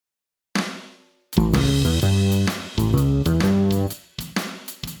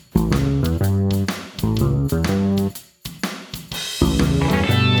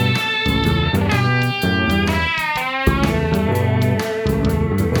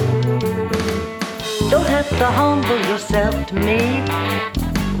Don't have to humble yourself to me.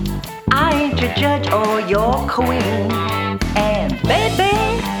 I ain't your judge or your queen. And baby,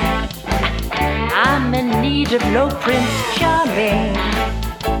 I'm in need of no Prince Charming.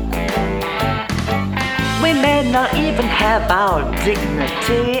 We may not even have our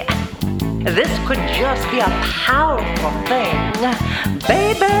dignity. This could just be a powerful thing.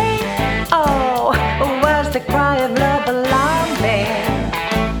 Baby, oh, where's the cry of love alarming?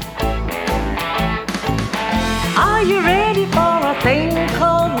 Are you ready for a thing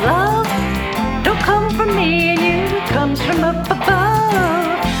called love? Don't come from me and you, it comes from up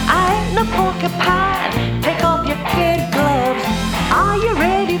above. I ain't no porcupine, take off your kid gloves. Are you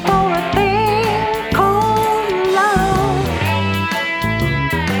ready for a thing called love?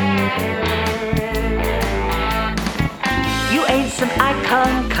 You ain't some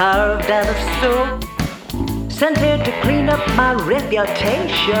icon carved out of soap, sent here to clean up my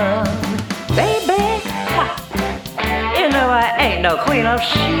reputation. Baby, ha, you know I ain't no Queen of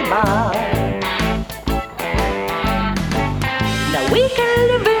Sheba. Now we can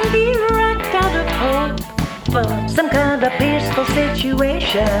live and be rocked out of hope for some kind of peaceful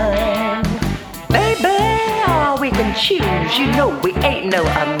situation. Baby, oh, we can choose, you know we ain't no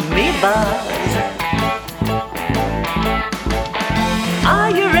amoebas.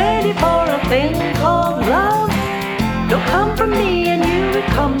 Are you ready for a thing called love? Don't come from me and you, it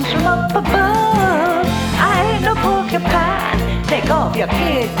comes from up above. I ain't no porcupine, take off your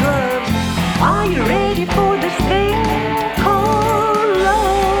kid gloves. Are you ready for this thing called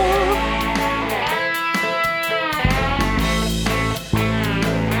love?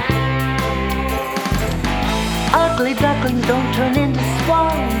 Ugly ducklings don't turn into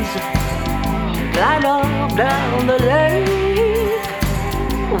swans, glide off down the lake.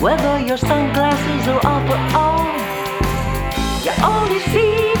 Whether your sunglasses are off or on, you only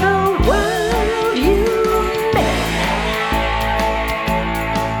see the world you make.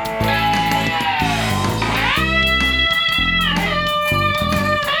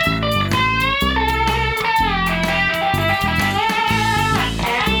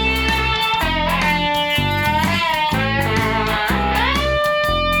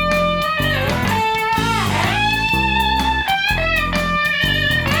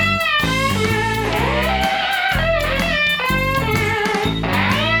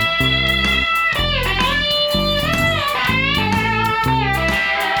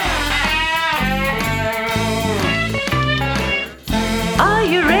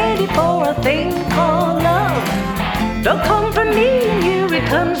 For a thing called love, don't come from me and you, it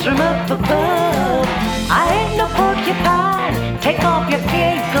comes from up above. I ain't no porcupine, take off your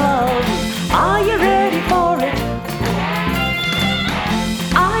kid gloves. Are you ready for it?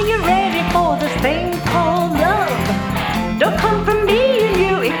 Are you ready for this thing called love? Don't come from me and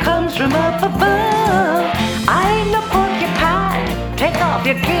you, it comes from up above. I ain't no porcupine, take off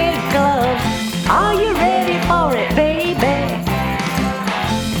your kid gloves.